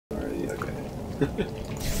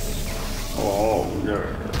Oh,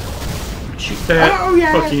 yeah. Shoot that. Oh,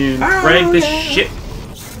 yeah. Fucking drag this shit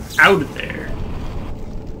out of there.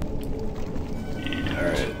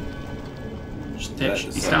 Alright. That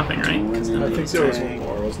should be stopping, right? I think there was one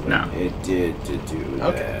more, wasn't there? No. It did to do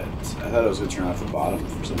that. I thought it was going to turn off the bottom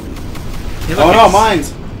for some reason. Hey, Oh no,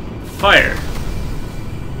 mine's! Fire.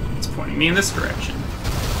 It's pointing me in this direction.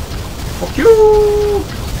 Fuck you!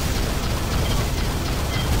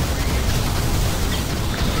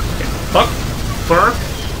 Okay. Fuck. Fuck.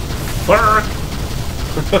 Fuck.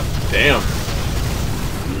 Damn.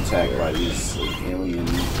 I'm attacked by these like, alien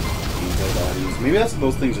antibodies. Maybe that's what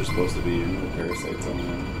those things are supposed to be. You know, the parasites on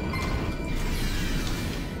them.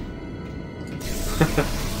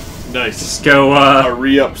 Nice. Just go, A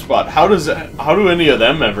re-up spot. How do any of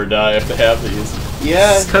them ever die if they have these?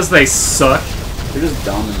 Yeah. It's because they suck. They're just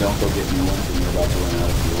dumb and don't go get new ones when you're about to run out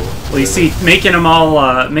of fuel. Well, you see, making them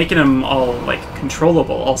all like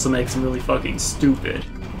controllable also makes them really fucking stupid.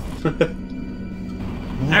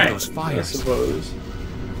 Alright. Those I fires. suppose.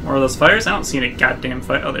 More of those fires? I don't see any goddamn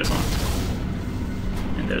fire. Oh, there's one.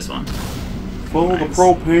 And there's one. Follow Nice. the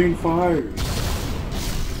propane fires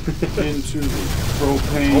into the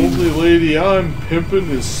propane. Only lady I'm pimping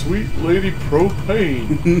is sweet lady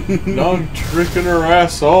propane. And I'm tricking her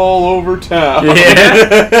ass all over town.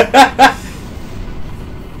 Yeah.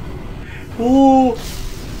 Ooh.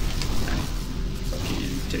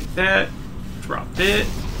 Fucking take that. Drop it.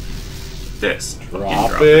 This. Fucking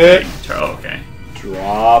Drop the it. thing. Oh, okay.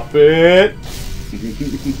 Drop it.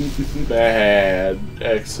 Bad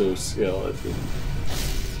exoskeleton.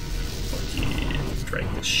 Fucking drag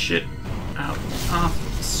this shit out off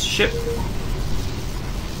this ship.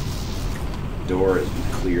 Door has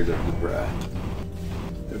been cleared of debris.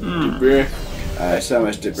 Debris. So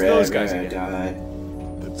much debris. those guys I again. died.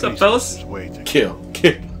 What's up, fellas? Kill.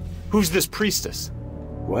 Who's this priestess?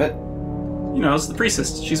 What? You know, it's the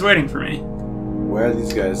priestess. She's waiting for me. Where are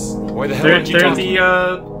these guys? Why the hell They're aren't you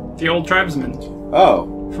talking? the old tribesmen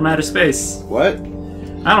Oh. from outer space. What?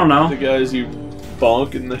 I don't know. The guys you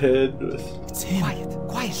bonk in the head with. It's him. Quiet.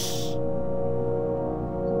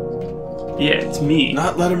 Yeah, it's me.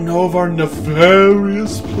 Not let him know of our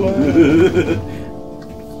nefarious plan.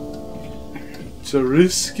 It's a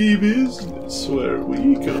risky business where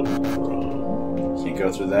we come from. Can't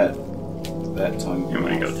go through that tongue. I'm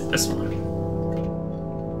gonna go to this one.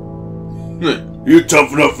 You're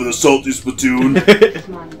tough enough for the salty spittoon.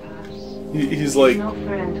 He's like No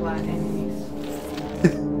friend to our enemies.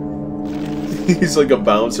 he's like a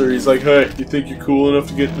bouncer. He's like, hey, you think you're cool enough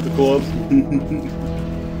to get to the club?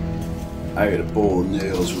 I got a bowl of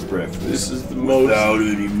nails for breakfast. This is the most. Without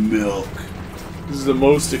any milk. This is the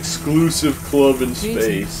most exclusive club in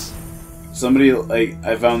space. Somebody like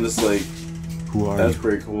I found this like. Who are That's you?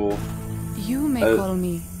 pretty cool. You may call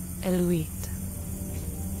me Elhuit.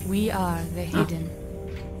 We are the hidden.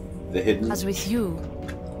 The hidden. As with you,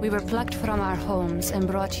 we were plucked from our homes and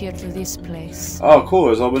brought here to this place. Oh, cool.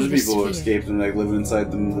 There's a whole bunch of To people who this sphere. escaped and like living inside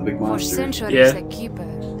the big For monster. centuries, Yeah. the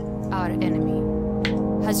Keeper, our enemy,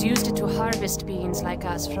 has used it to harvest beings like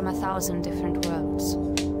us from 1,000 different worlds.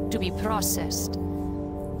 To be processed,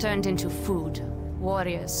 turned into food,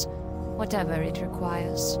 warriors, whatever it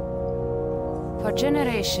requires. For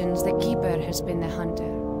generations, the Keeper has been the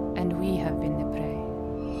hunter, and we have been the prey.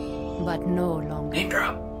 But no longer. Name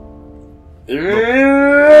drop. I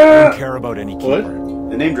don't care about any keeper.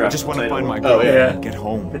 The name drop. I just want to find my Oh, girl yeah. and get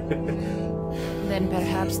home. Then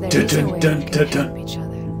perhaps there Dun, is a dun, way dun, we can dun, dun. help each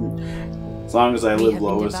other. As long as I We live have been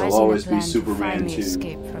Lois, I'll devising a always be plan to Superman finally too.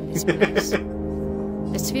 escape from this place.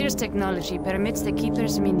 The Sphere's technology permits the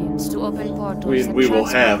Keeper's minions to open portals We and will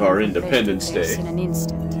transport have our them from place to Independence place Day. in an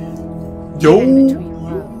instant. Yo! In between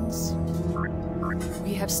worlds.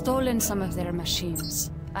 We have stolen some of their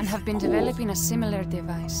machines and have been developing a similar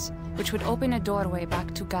device, which would open a doorway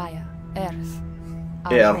back to Gaia, Earth.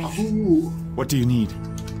 Our Yeah. home. What do you need?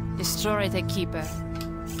 Destroy the Keeper.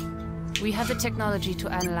 We have the technology to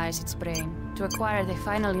analyze its brain, to acquire the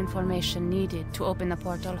final information needed to open the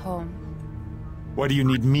portal home. Why do you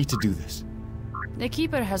need me to do this? The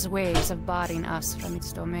Keeper has ways of barring us from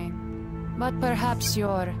its domain. But perhaps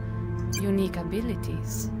your unique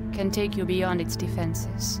abilities can take you beyond its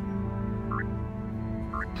defenses.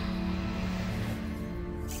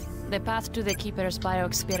 The path to the Keeper's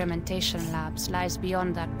bioexperimentation labs lies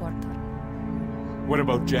beyond that portal. What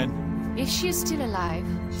about Jen? If she is still alive,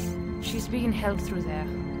 she's being held through there.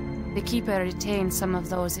 The Keeper retains some of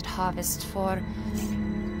those it harvests for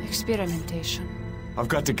experimentation. I've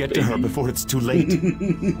got to get to her before it's too late.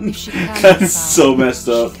 If she can be That's found, so messed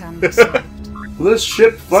up. she can be saved. This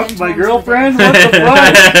ship fucked Send my one to girlfriend? What the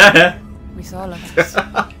fuck? We with all of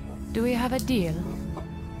us. Do we have a deal?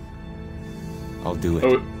 I'll do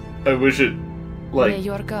it. I wish it, May like,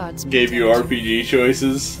 your gods gave you protect RPG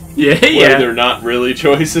choices. Yeah, Where yeah. they're not really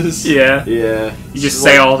choices. Yeah. Yeah. You just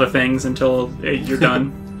say all the things until you're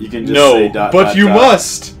done. You can just say No, dot, but dot, you dot.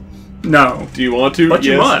 must. No. Do you want to? But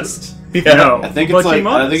you Yes. must. Yeah. No. I think but it's like you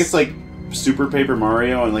must. I think it's like Super Paper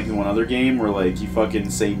Mario and like in one other game where like you fucking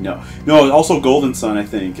say no. No, also Golden Sun. I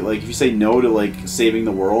think like if you say no to like saving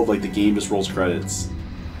the world, like the game just rolls credits.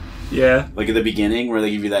 Yeah. Like at the beginning where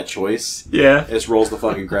they give you that choice, Yeah. it just rolls the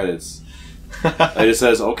fucking credits. It just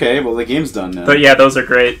says okay, well the game's done now. But yeah, those are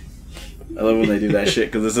great. I love when they do that shit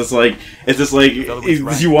because it's just like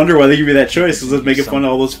right. you wonder why they give you that choice because it's making fun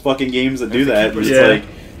of all those fucking games that do that. But Yeah. it's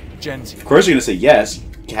like, Jen's of course you're gonna say yes.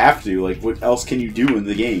 You have to. Like, what else can you do in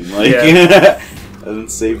the game? Like, Yeah. other than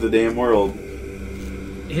save the damn world.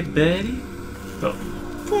 Hey, Betty. Oh.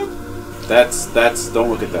 That's don't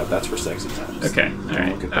look at that. That's for sexy times. Okay. All Don't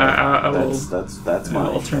right. look at that. I will. That's mine.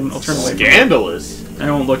 I'll turn away. from it. Scandalous. I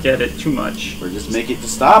won't look at it too much. Or just make it to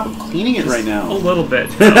stop. I'm cleaning it right A now. little bit.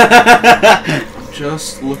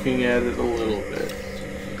 Just looking at it a little bit.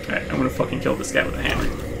 Alright, I'm gonna fucking kill this guy with a hammer.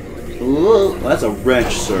 Ooh, that's a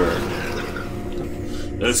wrench, sir.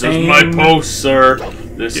 This Same is my post, sir.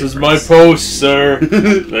 This is my post, sir.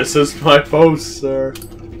 This is my post, sir.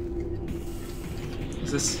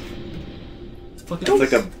 Is this? Fucking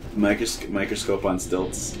It's like a microscope on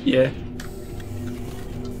stilts. Yeah.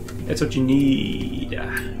 That's what you need.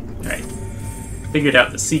 Alright. Figured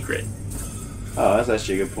out the secret. Oh, that's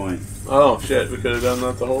actually a good point. Oh shit, we could have done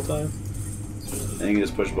that the whole time. And you can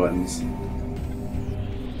just push buttons.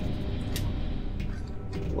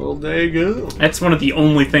 Well, there you go. That's one of the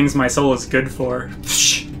only things my soul is good for.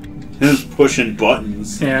 Just pushing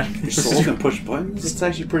buttons. Yeah. Your soul can push buttons? It's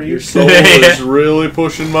actually pretty Your useful. soul is really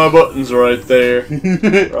pushing my buttons right there.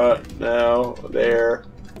 Right now, there.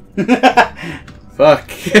 Fuck.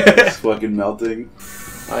 It's fucking melting.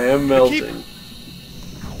 I am melting.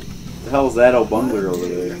 The hell is that old bungler over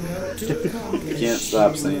there? I can't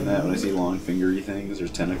stop saying that when I see long fingery things or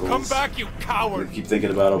tentacles. Come back, you I coward! keep thinking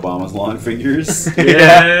about Obama's long fingers.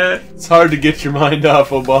 Yeah. It's hard to get your mind off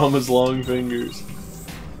Obama's long fingers.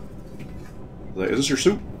 Like, is this your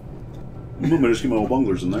soup? I'm gonna just get my old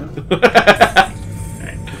bunglers in there.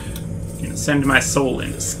 Alright. Gonna send my soul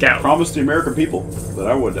in to scout. Promised the American people that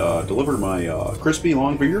I would deliver my crispy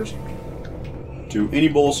long fingers to any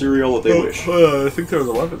bowl of cereal that they wish. I think there was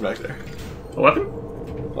a weapon back there. A weapon?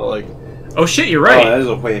 Oh, like, Oh shit, you're Oh, right. that is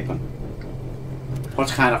a weapon. What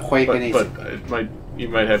kind of weapon is but it? you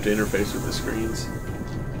might have to interface with the screens.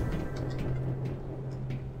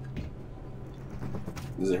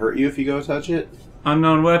 Does it hurt you if you go touch it?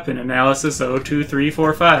 Unknown weapon analysis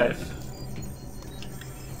 02345.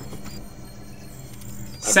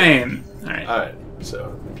 Same. Alright. Alright,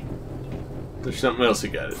 so there's something else you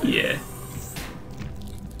got to do. Yeah.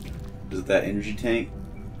 Is it that energy tank?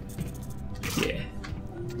 Yeah.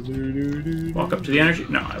 Walk up to the energy.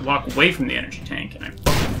 No, I walk away from the energy tank and I.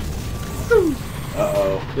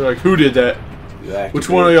 Uh-oh. You're like, who did that? You activated- Which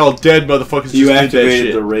one of y'all dead motherfuckers You just did that activated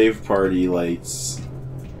shit? the rave party lights.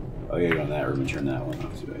 Oh, you gotta go in that room and turn that one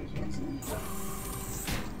off too.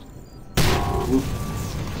 Oop.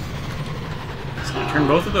 So I turn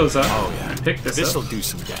both of those up. Oh, yeah. And pick this This'll up. do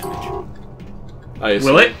some damage. I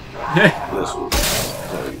Will it? This will.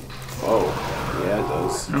 Oh, yeah, it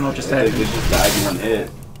does. I don't know what just I think happened. it just died in one hit.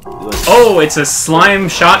 Like, Oh, it's a slime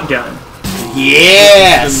shotgun.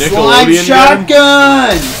 yeah! The Slime Nickelodeon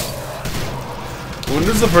shotgun! When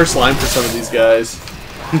was the first line for some of these guys?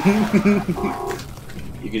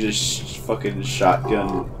 You can just fucking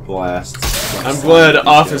shotgun blast. I'm glad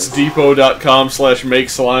OfficeDepot.com/make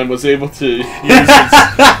slime was able to use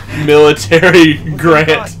its military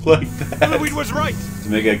grant like that. Elhuit was right! To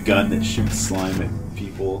make a gun that shoots slime at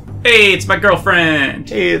people. Hey, it's my girlfriend.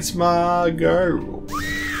 Hey, it's my girl.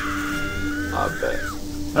 I bet.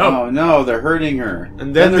 Oh no, they're hurting her.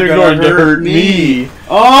 And then they're going to hurt me.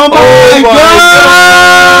 Oh my,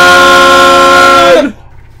 god!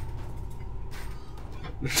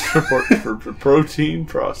 for protein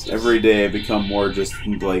processing. Every day I become more just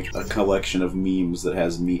like a collection of memes that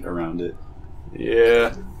has meat around it.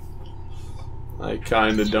 Yeah. I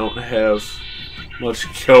kinda don't have much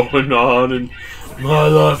going on in my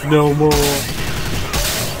life no more.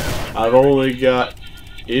 I've only got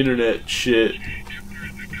internet shit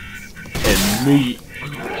and meat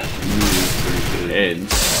and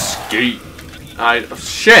skate.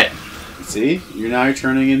 Shit! See, you're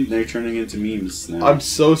turning into memes now. I'm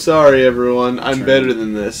so sorry, everyone. I'm better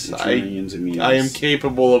than this. You're turning into memes. I am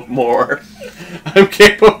capable of more. I'm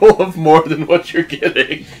capable of more than what you're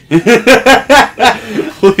getting.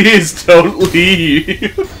 Please don't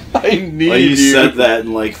leave. I need Like you you. said that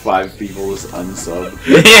and like 5 people just unsub.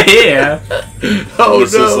 Yeah. Oh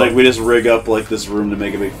It's no. just like we just rig up like this room to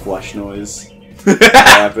make a big flush noise. What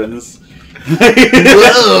happens?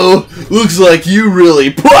 Whoa! Looks like you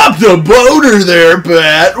really popped a boner there,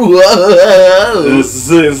 Pat. Whoa! It's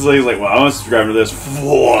like, well, I want to subscribe to this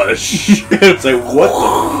flush. It's like, what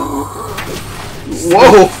the?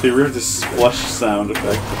 Whoa! They removed this flush sound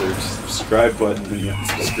effect for their subscribe button when you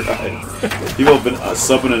unsubscribe. People have been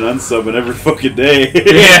subbing and unsubbing every fucking day.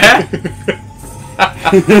 Yeah.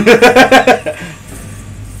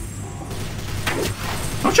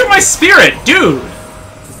 Don't shoot my spirit, dude.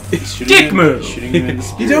 Dick move. Shooting him in the You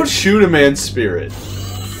spirit. don't shoot a man's spirit.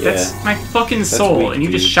 That's my fucking soul, weak, and you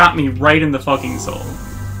just dude. shot me right in the fucking soul.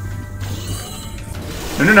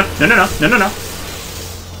 No, no, no, no, no, no, no, no, no.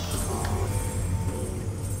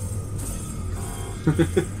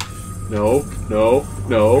 No, no,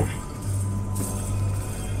 no.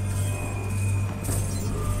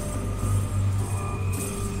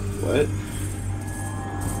 What?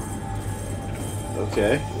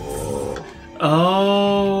 Okay.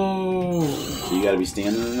 Oh. So you gotta be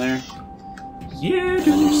standing in there? Yeah, And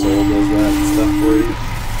your dude. soul does that and stuff for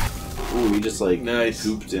you? Ooh, you just like Nice.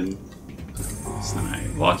 gooped him. So I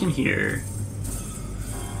walk in here.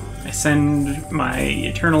 I send my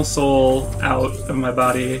eternal soul out of my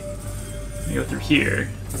body. I go through here.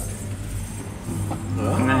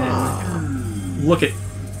 And then look at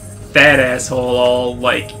that asshole all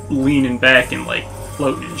like leaning back and like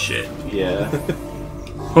floating and shit. Yeah.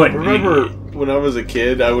 What? Remember when I was a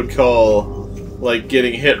kid, I would call like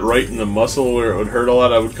getting hit right in the muscle where it would hurt a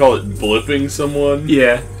lot. I would call it blipping someone.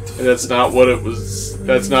 Yeah. And that's not what it was.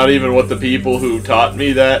 That's not even what the people who taught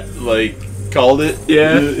me that like called it.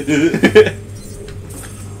 Yeah.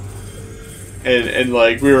 And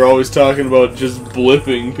like we were always talking about just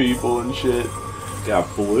blipping people and shit. Got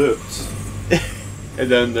blipped. And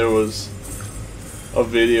then there was a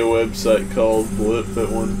video website called Blip at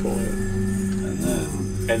one point.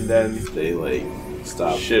 And then They like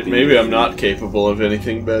stopped. shit, being maybe I'm a not thing. capable of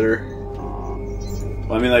anything better.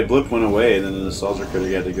 Well, I mean, like Blip went away, and then the nostalgia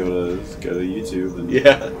critic had to go to YouTube, and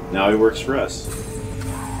Yeah. now he works for us.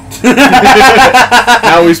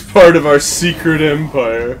 Now he's part of our secret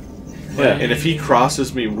empire. Yeah. And if he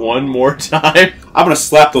crosses me one more time, I'm gonna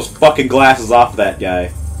slap those fucking glasses off that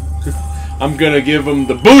guy. I'm gonna give him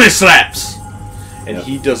the booty slaps. And Yep.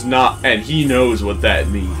 he does not, and he knows what that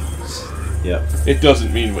means. Yep. It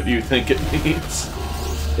doesn't mean what you think it means.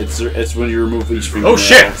 It's when you remove each finger Oh,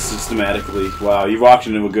 shit! systematically. Wow, you walked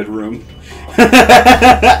into a good room.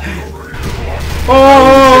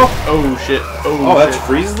 Oh shit! Oh, that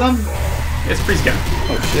freezes them? It's freeze gun.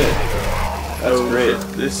 Oh shit. That's great.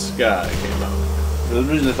 Shit. This guy came out. For some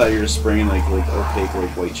reason I thought you were spraying like opaque like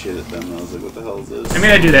white shit at them. And I was like, what the hell is this? I mean,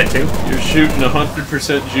 I do that too. You're shooting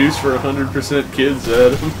 100% juice for 100% kids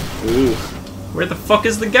at him. Ooh, Where the fuck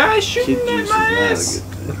is the guy shooting kid at juice my is ass?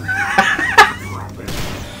 not a good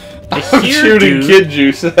thing. I'm Here, shooting dude. kid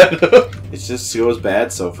juice at him. It just goes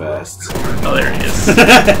bad so fast. Oh, there he is.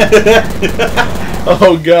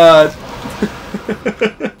 Oh god.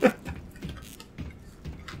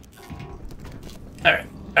 Alright,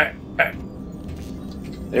 alright, alright.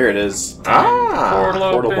 There it is. Ah! Portal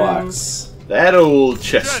opens. box. That old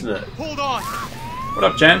chestnut. Hold on. What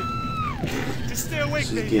up, Jen? Just stay awake,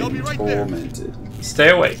 She's baby. I'll be getting right there. tormented. Stay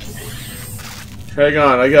awake. Hang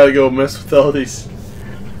on, I gotta go mess with all these.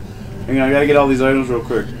 Hang on, I gotta get all these items real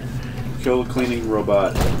quick. Kill the cleaning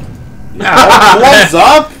robot. Ah. What's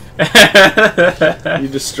up? You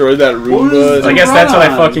destroyed that What is Roomba. I guess that's what I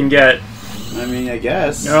Run. fucking get. I mean, I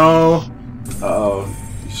guess. No. Uh-oh.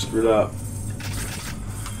 You screwed up.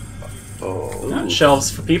 Oh. Not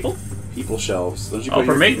shelves for people. People shelves. Don't you Oh, put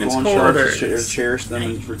for your maintenance people on shelves to quarters. cherish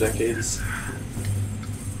them for decades?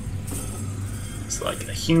 It's like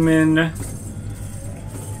a human-ish.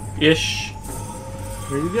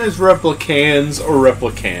 Are you guys replicants or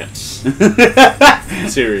replicants?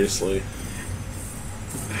 Seriously.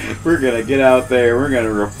 We're gonna get out there. We're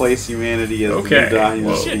gonna replace humanity as Okay. the new dominant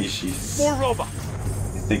Whoa. species. More robots.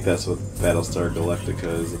 I think that's what Battlestar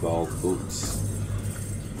Galactica is about. Boots.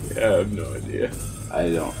 Yeah, I have no idea. I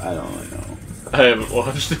don't really know. I haven't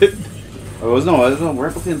watched it. Oh, no,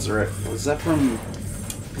 replicants are. Was that from?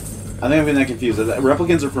 I think I'm getting that confused.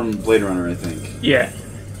 Replicants are from Blade Runner, I think. Yeah.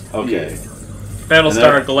 Okay.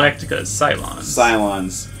 Battlestar And Galactica is Cylons.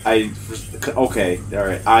 Cylons. Okay. All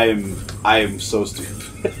right. I am so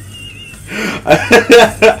stupid.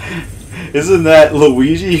 Isn't that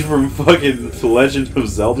Luigi from fucking The Legend of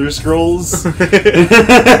Zelda Scrolls?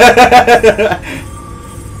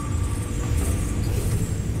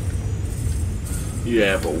 You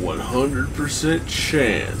have a 100%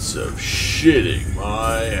 chance of shitting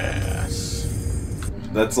my ass.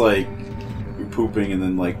 That's like you're pooping and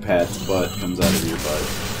then like Pat's butt comes out of your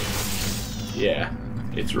butt. Yeah,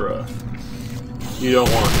 it's rough. You don't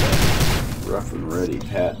want that. Rough and ready,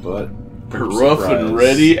 Pat butt. Rough Surprise. and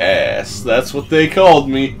ready ass. That's what they called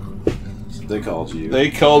me. They called you. They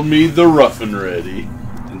called me the rough and ready.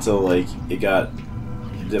 Until like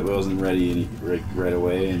it wasn't ready any, right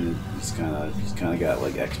away, and it just kind of got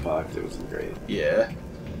like X-Pac. It wasn't great. Yeah.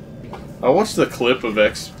 I watched the clip of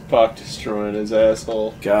X-Pac destroying his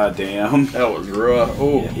asshole. God damn. That was rough.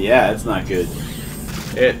 Oh. Yeah, it's not good.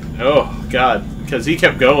 Oh, God. Because he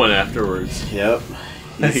kept going afterwards. Yep.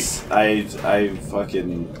 I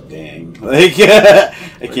fucking dang. Like I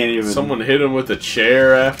can't even. Someone hit him with a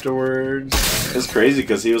chair afterwards. It's crazy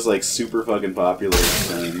because he was like super fucking popular.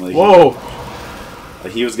 And, like, Whoa!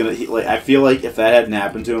 Like he was gonna. Like I feel like if that hadn't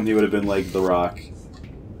happened to him, he would have been like The Rock.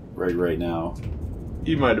 Right now.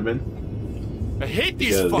 He might have been. I hate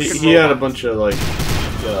these Because fucking He had a robots. bunch of like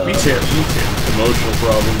Me too. emotional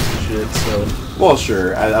problems and shit. So, Well,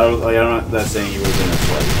 sure. I'm not that saying he would have been a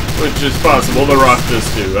slight. which is possible. The Rock does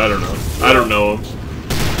too. I don't know. I don't know him.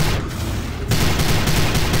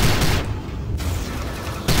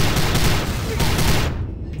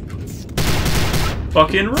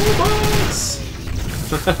 Fucking robots!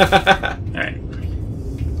 Alright.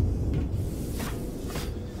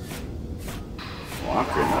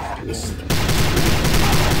 Walk enough to this.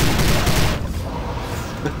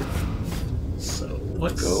 So,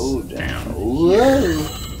 let's Go down. Whoa!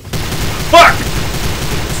 Fuck!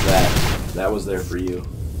 It's that. That was there for you.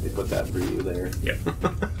 They put that for you there. Yep.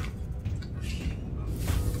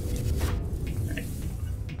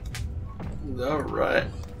 Alright.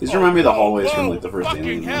 These remind me of the hallways from like the Whoa, first fucking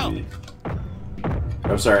Alien hell. movie.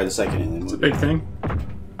 I'm sorry, the second Alien It's a movie. big thing.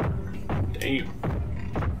 Damn.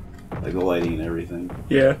 Like the lighting and everything.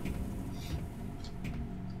 Yeah.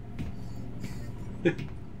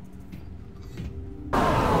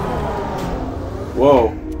 Whoa.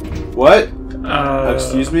 What?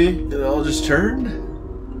 Excuse me? Did it all just turn?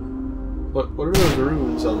 What are those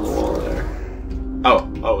runes on the wall there?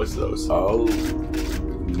 Oh, it's those. Oh.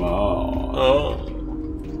 Mom.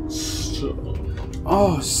 Oh. So.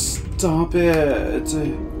 Oh, stop it.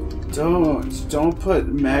 Don't put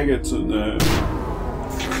maggots in there.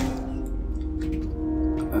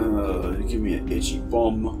 You give me an itchy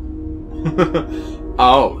bum.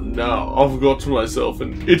 Oh no, I've got myself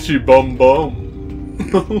an itchy bum bum.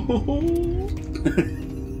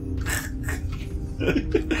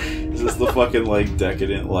 Is this the fucking like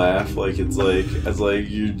decadent laugh? Like it's like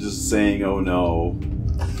you're just saying oh no.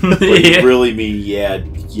 But you really mean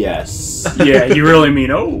yes. Yeah, you really mean,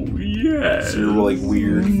 oh, yeah. So you're like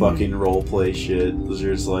weird fucking roleplay shit.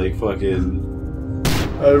 You're just like fucking.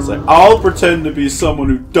 It's like I'll pretend to be someone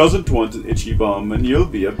who doesn't want an itchy bum, and you'll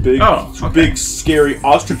be a big, big scary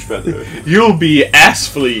ostrich feather. You'll be ass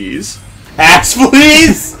fleas. Ass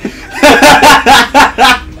fleas.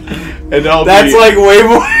 And I'll That's be like way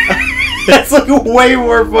more. That's like way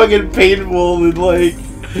more fucking painful than like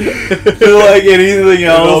anything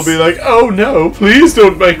and I'll else. be like, oh no, please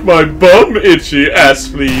don't make my bum itchy, ass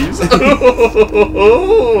fleas.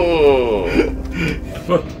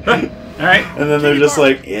 Alright. And then they're just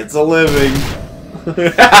like, it's a living.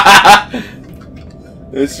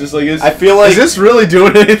 It's just like, I feel like is this really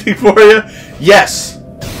doing anything for you? Yes.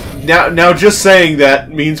 Now just saying that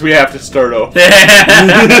means we have to start over.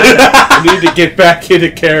 I need to get back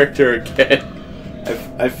into character again.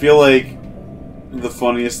 I feel like the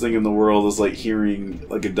funniest thing in the world is like hearing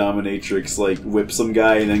like a dominatrix like whip some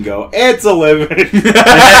guy and then go, it's a living.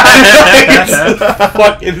 It's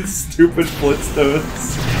fucking stupid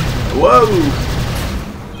Flintstones. Whoa!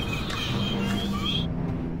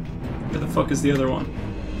 Where the fuck is the other one?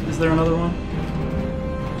 Is there another one?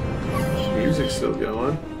 Music's still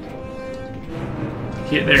going.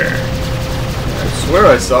 Get there. I swear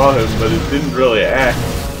I saw him, but it didn't really act.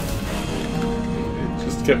 It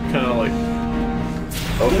just kept kind of like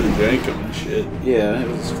up and jankum and shit. Yeah, it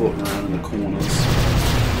was just floating around in the corners.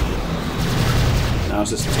 Now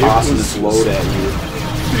it's just tossing its load at you.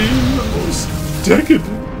 The most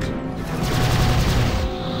decadent.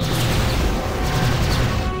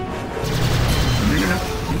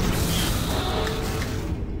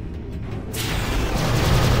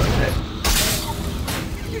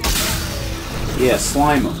 Yeah,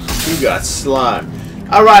 slime him. You got slime.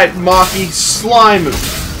 Alright, Maki, slime him.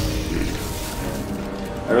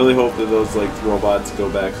 I really hope that those like robots go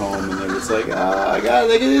back home and they're just like,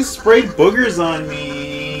 they just sprayed boogers on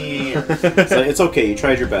me. It's like, it's okay, you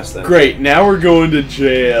tried your best then. Great, now we're going to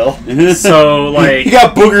jail. So, like... You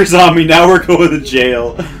got boogers on me, now we're going to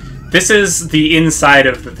jail. This is the inside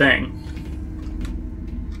of the thing.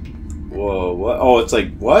 Whoa, what? Oh, it's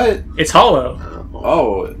like, what? It's hollow.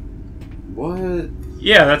 Oh, what?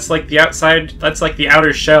 Yeah, that's like the outside... That's like the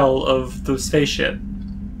outer shell of the spaceship.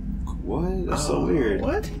 What? That's so weird.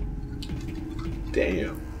 What?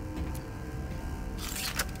 Damn.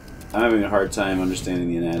 I'm having a hard time understanding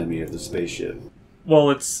the anatomy of the spaceship. Well,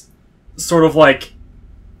 it's sort of like...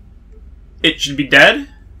 It should be dead.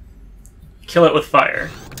 Kill it with fire.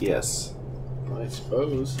 Yes. I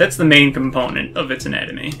suppose. That's the main component of its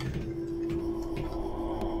anatomy.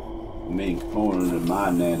 The main component of my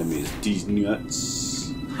anatomy is these nuts.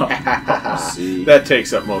 See? That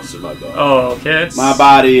takes up most of my body. Oh, okay. My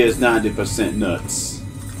body is 90% nuts.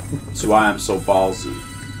 That's why I'm so ballsy.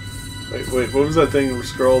 Wait, what was that thing that was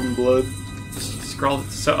scrawled in blood? Scroll.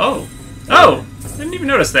 So, oh! I didn't even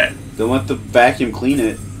notice that. Don't let the vacuum clean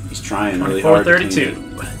it. He's trying really hard to clean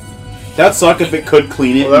 2432. it. That'd suck if it could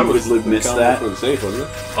clean it. Well, You would miss that. For the safe, wasn't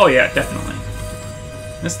it? Oh, yeah, definitely.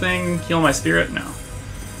 This thing, heal my spirit? No.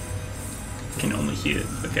 Can only heal.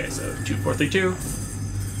 Okay, so 2432.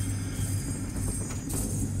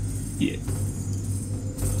 Yeah.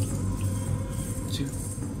 2,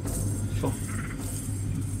 4.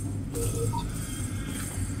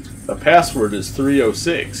 The password is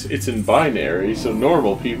 306. It's in binary, so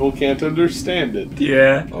normal people can't understand it.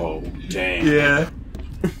 Yeah. Oh, dang. Yeah.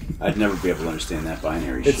 I'd never be able to understand that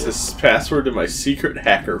binary It's shit. the password to my secret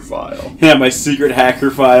hacker file. Yeah, my secret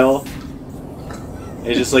hacker file.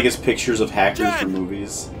 It's just like his pictures of hackers Jen! from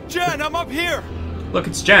movies. Jen, I'm up here! Look,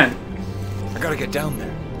 it's Jen. I gotta get down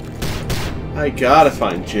there. I gotta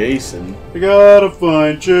find Jason. I gotta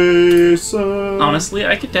find Jason. Honestly,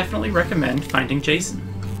 I could definitely recommend finding Jason.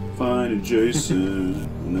 Finding Jason.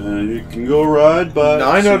 Now you can go ride by.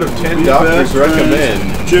 9 out of 10 Be doctors best friends.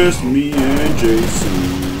 recommend Just me and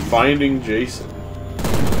Jason. finding Jason.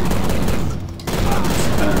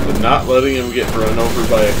 But not letting him get run over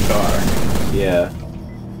by a car. Yeah.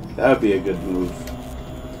 That would be a good move.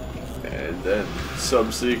 And then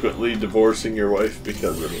subsequently divorcing your wife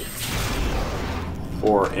because of it.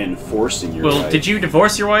 Or enforcing your Well, right. did you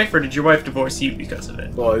divorce your wife, or did your wife divorce you because of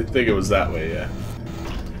it? Well, I think it was that way, yeah.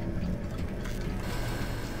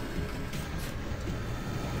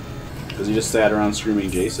 Because he just sat around screaming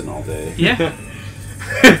Jason all day. Yeah.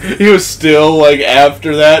 He was still, like,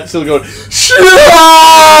 after that, still going, Sean!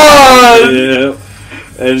 Yeah.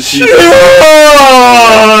 And she's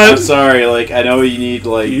Sean! I'm sorry, like, I know you need,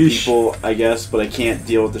 like, Yeesh. people, I guess, but I can't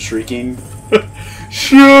deal with the shrieking.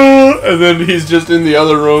 Sean! And then he's just in the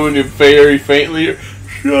other room and you very faintly,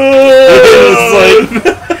 Sean!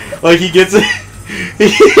 It's like he gets it.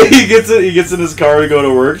 He gets in his car to go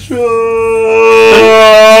to work. Sean!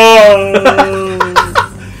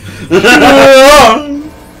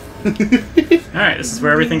 Alright, this is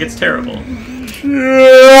where everything gets terrible.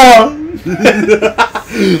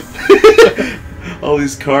 All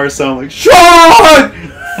these cars sound like Sean.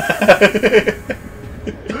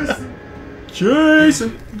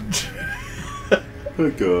 Jason! Oh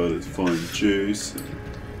god, it's fun, Jason.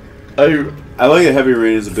 I I like that Heavy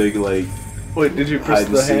Rain is a big like wait. Did you press hide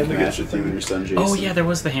and the seek hand match again? with you and your son Jason. Oh, yeah, there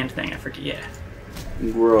was the hand thing. I forget. Yeah.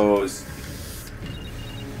 Gross.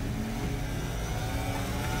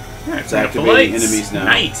 Alright, It's turn up the activating lights. enemies now.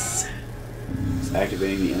 Nice. It's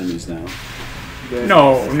activating the enemies now.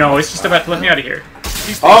 No, it's just about to let me out of here.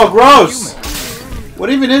 Oh, gross! What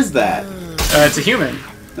even is that? It's a human.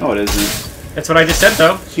 No, it isn't. That's what I just said,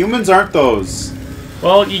 though. Humans aren't those.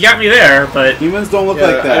 Well, you got me there, but... Humans don't look Yeah,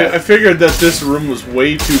 like that. I figured that this room was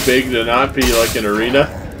way too big to not be like an arena.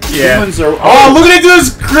 Yeah. Humans are. Oh, look at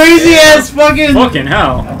this crazy ass fucking Fucking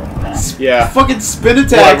hell. Yeah. fucking spin Why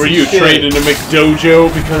attacks. were and you shit. trained in a McDojo?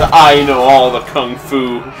 Because I know all the kung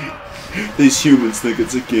fu. These humans think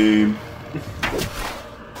it's a game.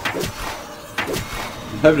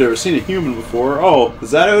 I've never seen a human before. Oh,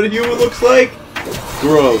 is that what a human looks like?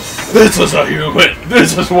 Gross. This is a human.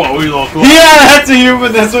 This is what we look like. Yeah, that's a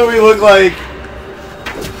human. That's what we look like.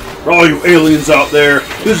 For all you aliens out there,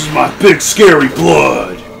 this is my big scary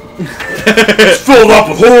blood. It's filled up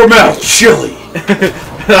with whoremouth chili.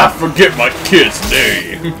 I forget my kids'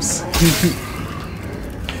 names.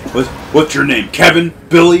 What's your name? Kevin?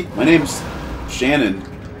 Billy? My name's Shannon.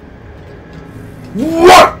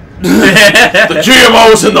 What? The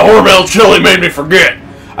GMOs and the Hormel chili made me forget.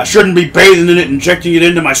 I shouldn't be bathing in it, injecting it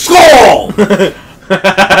into my skull!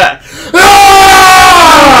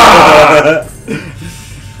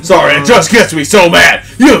 Sorry, it just gets me so mad.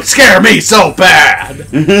 You scare me so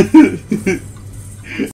bad.